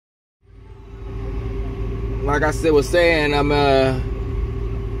like I was saying, I'm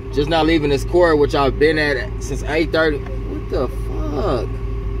just not leaving this court, which I've been at since 8:30. What the fuck?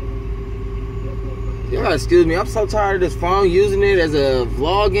 Y'all excuse me, I'm so tired of this phone, using it as a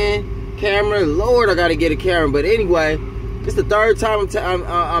vlogging camera. Lord, I gotta get a camera. But anyway, it's the third time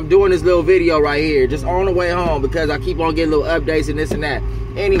I'm doing this little video right here, just on the way home, because I keep on getting little updates and this and that.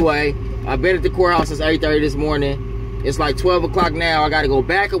 Anyway, I've been at the courthouse since 8:30 this morning. It's like 12 o'clock now. I gotta go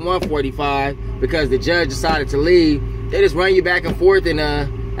back at 1:45 because the judge decided to leave. They just run you back and forth and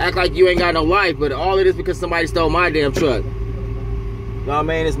act like you ain't got no life, but all it is because somebody stole my damn truck. You know what I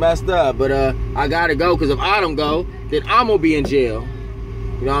mean? It's messed up, but I gotta go, because if I don't go, then I'm gonna be in jail.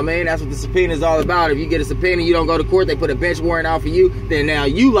 You know what I mean? That's what the subpoena is all about. If you get a subpoena, you don't go to court, they put a bench warrant out for you, then now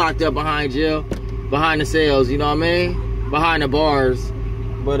you locked up behind jail, behind the cells, you know what I mean? Behind the bars.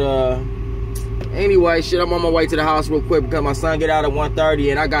 But anyway, shit, I'm on my way to the house real quick because my son get out at 1:30,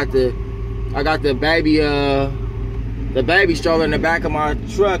 and I got the baby stroller in the back of my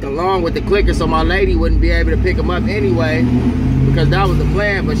truck along with the clicker, so my lady wouldn't be able to pick him up anyway, because that was the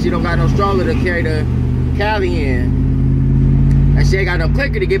plan. But she don't got no stroller to carry the Callie in, and she ain't got no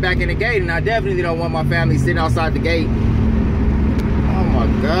clicker to get back in the gate, and I definitely don't want my family sitting outside the gate. Oh my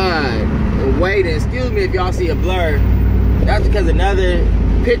God, waiting. Excuse me if y'all see a blur. That's because another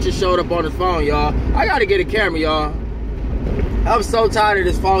picture showed up on his phone, y'all. I gotta get a camera, y'all. I'm so tired of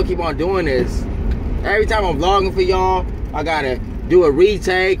this phone keep on doing this. Every time I'm vlogging for y'all, I gotta do a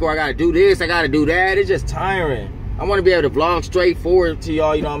retake, or I gotta do this, I gotta do that. It's just tiring. I want to be able to vlog straight forward to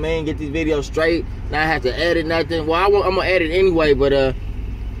y'all, you know what I mean? Get these videos straight, not have to edit nothing. Well, I'm gonna edit anyway, but I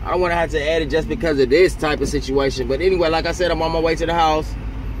don't want to have to edit just because of this type of situation. But anyway, like I said, I'm on my way to the house.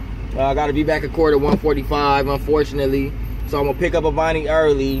 I gotta be back at court at 1:45, unfortunately. So I'm gonna pick up Avani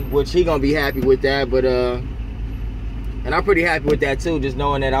early, which he gonna be happy with that, but and I'm pretty happy with that too, just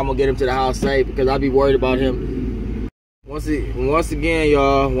knowing that I'm gonna get him to the house safe, because I'll be worried about him. Once again,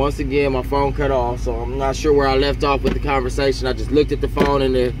 y'all, my phone cut off, so I'm not sure where I left off with the conversation. I just looked at the phone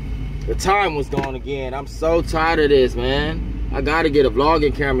and the time was gone again. I'm so tired of this, man. I gotta get a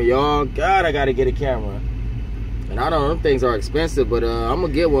vlogging camera, y'all. God, I gotta get a camera. And I don't know, them things are expensive, but I'm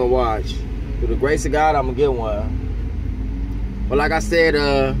gonna get one, watch. Through the grace of God, I'm gonna get one. But like I said,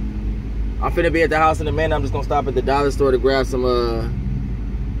 I'm finna be at the house in a minute. I'm just gonna stop at the dollar store to grab some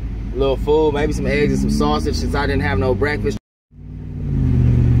little food, maybe some eggs and some sausage, since I didn't have no breakfast.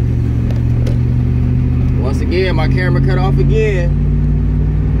 Once again, my camera cut off again.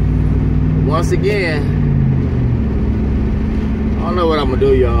 Once again. I don't know what I'm gonna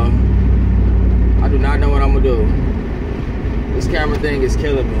do, y'all. I do not know what I'm gonna do. This camera thing is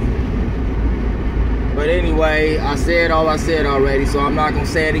killing me. But anyway, I said all I said already, so I'm not gonna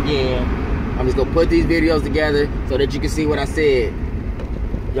say it again. I'm just gonna put these videos together so that you can see what I said.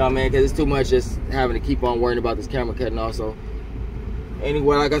 Y'all, man, because it's too much just having to keep on worrying about this camera cutting off. So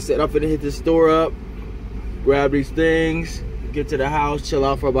anyway, like I said, I'm finna hit this store up, grab these things, get to the house, chill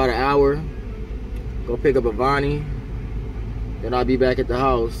out for about an hour, go pick up Avani, then I'll be back at the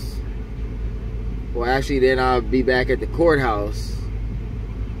house. Well, actually, then I'll be back at the courthouse.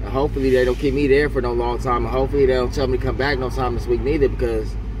 And hopefully they don't keep me there for no long time, and hopefully they don't tell me to come back no time this week neither,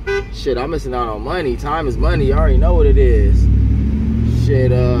 because shit, I'm missing out on money. Time is money. You already know what it is.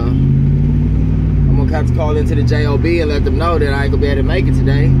 Shit, I'm gonna have to call into the JOB and let them know that I ain't gonna be able to make it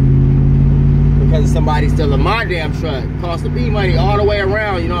today, because of somebody stealing my damn truck. Cost the B money all the way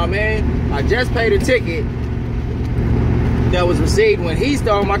around, you know what I mean? I just paid a ticket that was received when he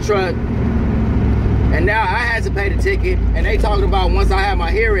stole my truck, and now I had to pay the ticket, and they talking about once I have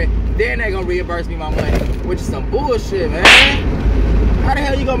my hearing, then they gonna reimburse me my money, which is some bullshit, man. How the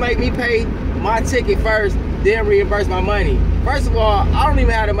hell you gonna make me pay my ticket first, then reimburse my money? First of all, I don't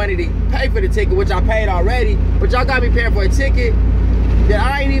even have the money to pay for the ticket, which I paid already, but y'all got me paying for a ticket that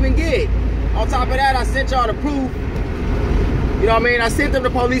I ain't even get. On top of that, I sent y'all the proof. You know what I mean? I sent them the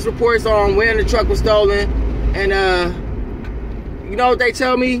police reports on when the truck was stolen, and you know what they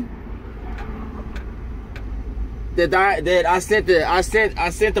tell me? That I sent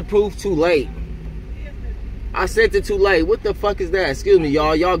the proof too late. I sent it too late. What the fuck is that? Excuse me,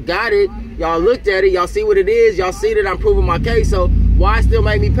 y'all. Y'all got it. Y'all looked at it. Y'all see what it is. Y'all see that I'm proving my case. So why still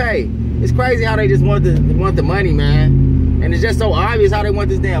make me pay? It's crazy how they just want the money, man. And it's just so obvious how they want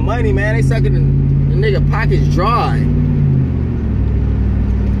this damn money, man. They sucking the nigga pockets dry.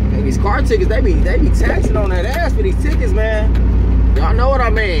 And these car tickets, they be taxing on that ass for these tickets, man. Y'all know what I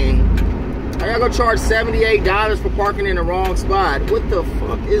mean. How y'all gonna charge $78 for parking in the wrong spot? What the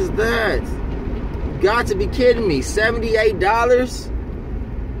fuck is that? Got to be kidding me. $78?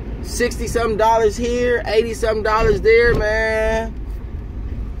 60-something dollars here, 80-something dollars there, man.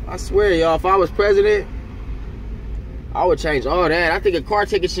 I swear, y'all, if I was president, I would change all that. I think a car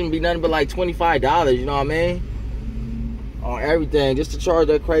ticket shouldn't be nothing but like $25, you know what I mean? On everything. Just to charge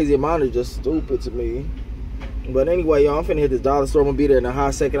that crazy amount is just stupid to me. But anyway, y'all, I'm finna hit this dollar store. I'm gonna be there in a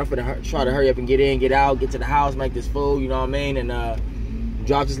hot second. I'm finna try to hurry up and get in, get out, get to the house, make this food, you know what I mean? And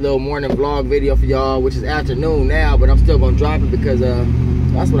drop this little morning vlog video for y'all, which is afternoon now, but I'm still gonna drop it because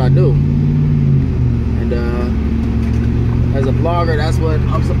that's what I do. And as a vlogger, that's what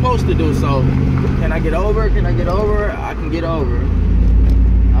I'm supposed to do. So can I get over? Can I get over? I can get over.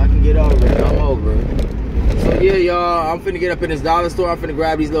 I can get over it. I'm over it. So yeah, y'all, I'm finna get up in this dollar store. I'm finna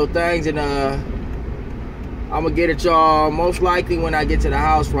grab these little things, and I'm gonna get at y'all most likely when I get to the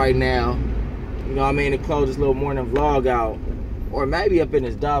house right now. You know what I mean? To close this little morning vlog out. Or maybe up in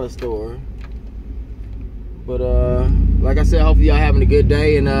this dollar store. But like I said, hopefully y'all having a good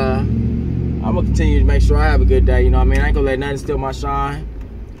day, and I'm gonna continue to make sure I have a good day, you know what I mean? I ain't gonna let nothing steal my shine.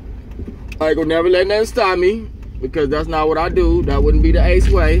 I ain't gonna never let nothing stop me, because that's not what I do. That wouldn't be the Ace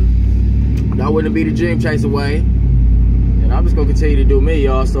way. That wouldn't be the Dream Chaser way. And I'm just gonna continue to do me,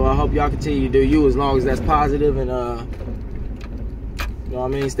 y'all. So I hope y'all continue to do you, as long as that's positive, and you know what I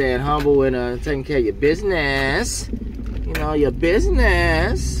mean, staying humble and taking care of your business. You know, your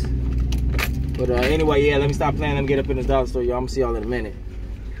business. But anyway, yeah, let me stop playing. Let me get up in this dollar store, y'all. I'm gonna see y'all in a minute.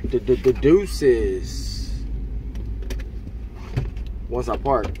 The deuces. Once I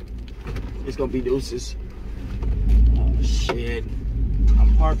park, it's gonna be deuces. Oh shit.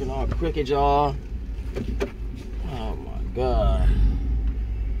 I'm parking all crooked, y'all. Oh my god.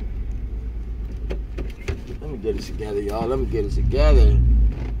 Let me get it together, y'all. Let me get it together.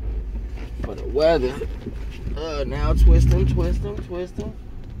 For the weather. Now twist them.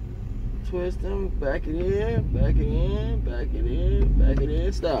 Twist them, back it in, back it in, back it in, back it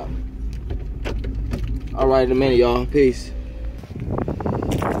in, stop. All right, in a minute, y'all. Peace.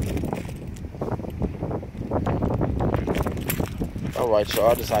 All right, y'all.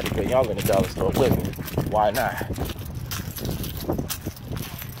 I decided to bring y'all in the dollar store with me. Why not?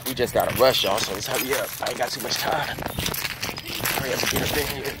 We just gotta rush, y'all, so let's hurry up. I ain't got too much time. Hurry up and get up in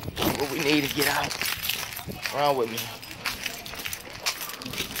here. Get what we need to get out. Run with me.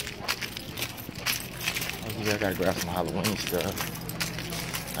 I gotta grab some Halloween stuff.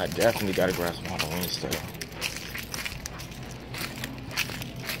 I definitely gotta grab some Halloween stuff.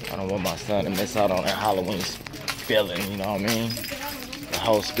 I don't want my son to miss out on that Halloween feeling, you know what I mean? The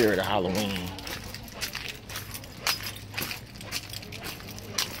whole spirit of Halloween.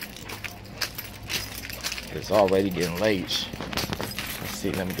 It's already getting late. Let's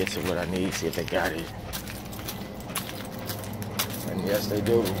see, let me get to what I need, see if they got it. And yes, they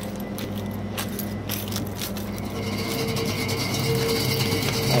do.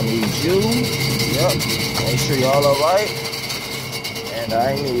 I need you. Yep. Make sure y'all alright. And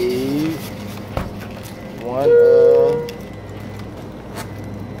I need one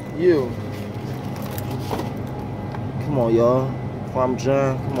you. Come on, y'all. Farm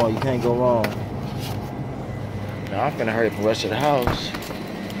John. Come on, you can't go wrong. Now I'm gonna hurry up and rush to the house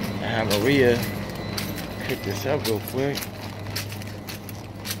and have Maria pick this up real quick.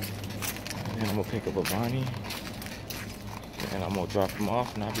 And then I'm gonna pick up a Bonnie. And I'm gonna drop him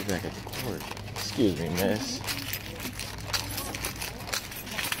off, and I'll be back at the court. Excuse me, miss.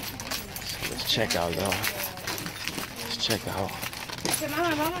 So let's check out, y'all. Let's check out. It's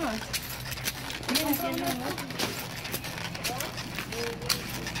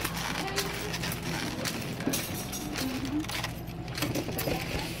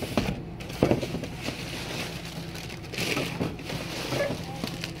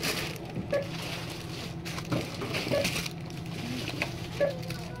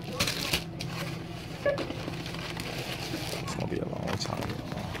gonna be a long time.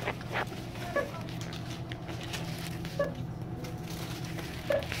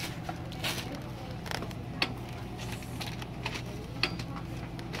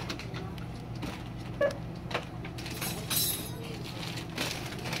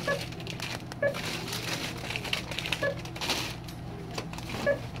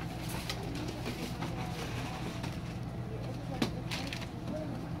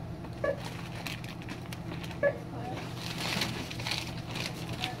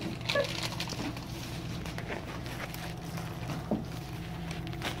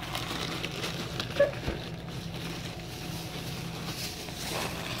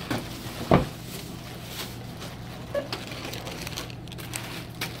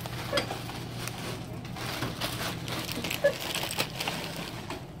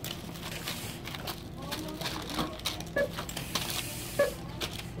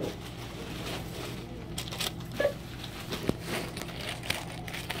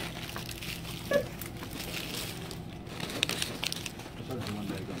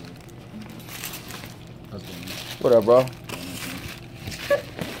 What up, bro?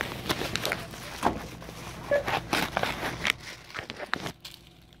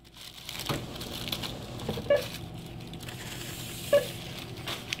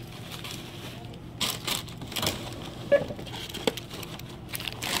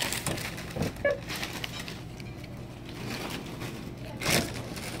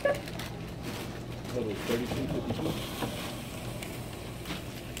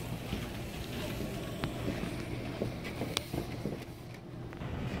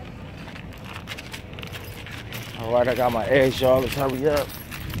 All right, I got my eggs, y'all. Let's hurry up.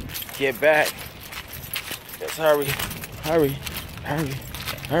 Get back. Let's hurry. Hurry. Hurry.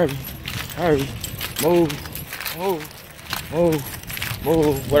 Hurry. Hurry. Move. Move. Move.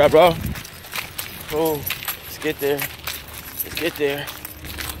 Move. What up, bro? Move. Let's get there. Let's get there.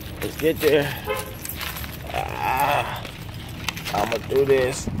 Let's get there. I'm gonna do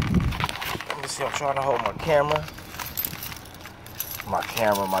this. Let me see. I'm trying to hold my camera.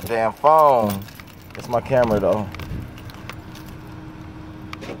 My damn phone. That's my camera, though.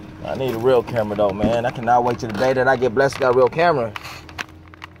 I need a real camera, though, man. I cannot wait till the day that I get blessed with that real camera.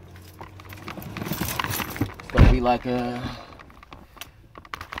 It's gonna be like a...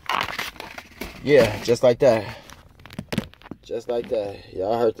 Yeah, just like that. Just like that.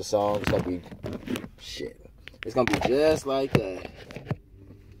 Y'all heard the song. It's gonna be... Shit. It's gonna be just like that.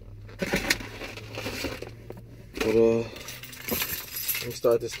 But, let me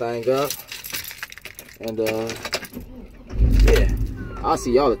start this thing up. And, yeah. I'll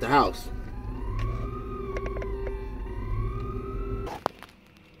see y'all at the house.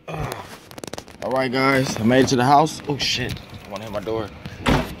 All right, guys. I made it to the house. Oh, shit. I want to hit my door.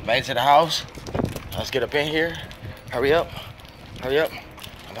 Made it to the house. Let's get up in here. Hurry up. Hurry up.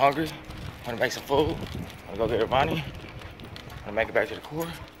 I'm hungry. I'm going to make some food. I'm going to go get Ronnie. I'm going to make it back to the core.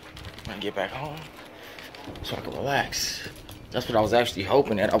 I'm going to get back home so I can relax. That's what I was actually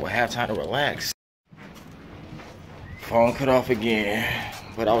hoping, that I would have time to relax. Phone cut off again,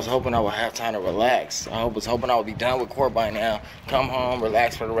 but I was hoping I would have time to relax. I was hoping I would be done with court by now, come home,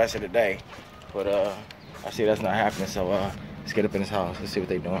 relax for the rest of the day. But I see that's not happening, so let's get up in this house. Let's see what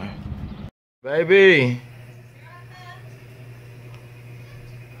they're doing. Baby.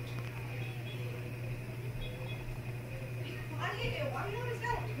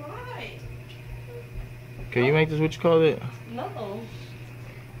 Can you make this what you call it? No.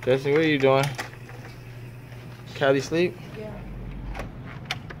 Destiny, what are you doing? Callie sleep? Yeah.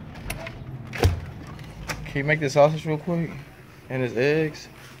 Can you make this sausage real quick? And this eggs?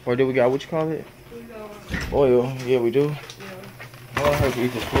 Or do we got what you call it? We got oil. Yeah, we do. Yeah. Oh, I have to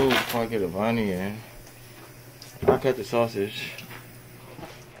eat the food before I get a Bonnie in. I'll cut the sausage.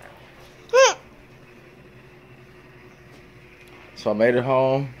 So I made it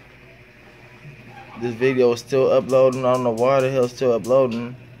home. This video is still uploading. I don't know why the hell it's still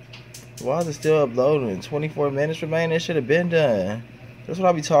uploading. Why is it still uploading? 24 minutes remain. It should have been done. That's what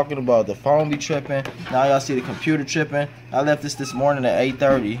I be talking about. The phone be tripping. Now y'all see the computer tripping. I left this morning at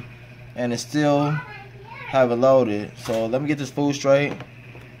 8:30, and it still haven't loaded. So let me get this food straight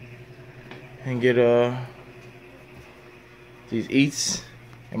and get these eats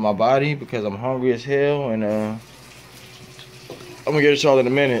in my body because I'm hungry as hell, and I'm gonna get it y'all in a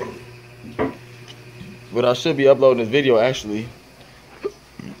minute. But I should be uploading this video actually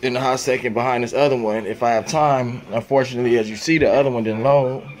in a hot second behind this other one if I have time. Unfortunately, as you see, the other one didn't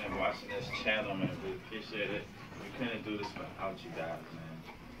load. I'm watching this channel, man. We appreciate it. We couldn't do this without you guys, man.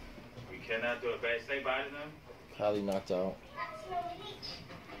 We cannot do it, babe. Say bye to them. Kylie knocked out.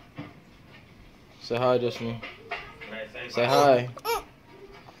 Say hi, Destiny. Say hi.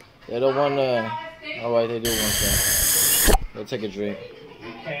 They don't want to. Alright, they do want to. They'll take a drink.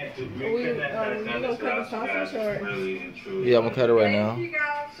 We can't do. We couldn't have done this without you guys. Really and truly. Yeah, I'm gonna cut it right now.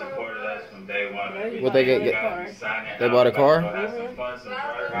 Supported us from day one. What they get? They bought a car?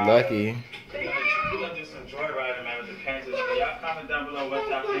 Lucky. We're gonna do some joyriding, man, with the Panthers. Y'all comment down below what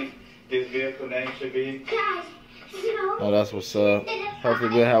y'all think this vehicle name should be. Oh, that's what's up. Hopefully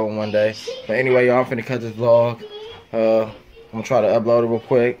we'll have one day. But anyway, y'all, I'm finna cut this vlog. I'm gonna try to upload it real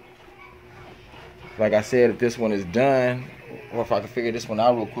quick. Like I said, if this one is done, or if I can figure this one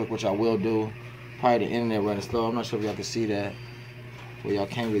out real quick, which I will do. Probably the internet running slow. I'm not sure if y'all can see that. Well, y'all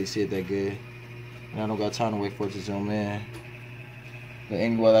can't really see it that good. And I don't got time to wait for it to zoom in. But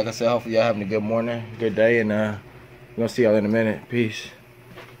anyway, like I said, hopefully y'all having a good morning, good day, and we're gonna see y'all in a minute. Peace.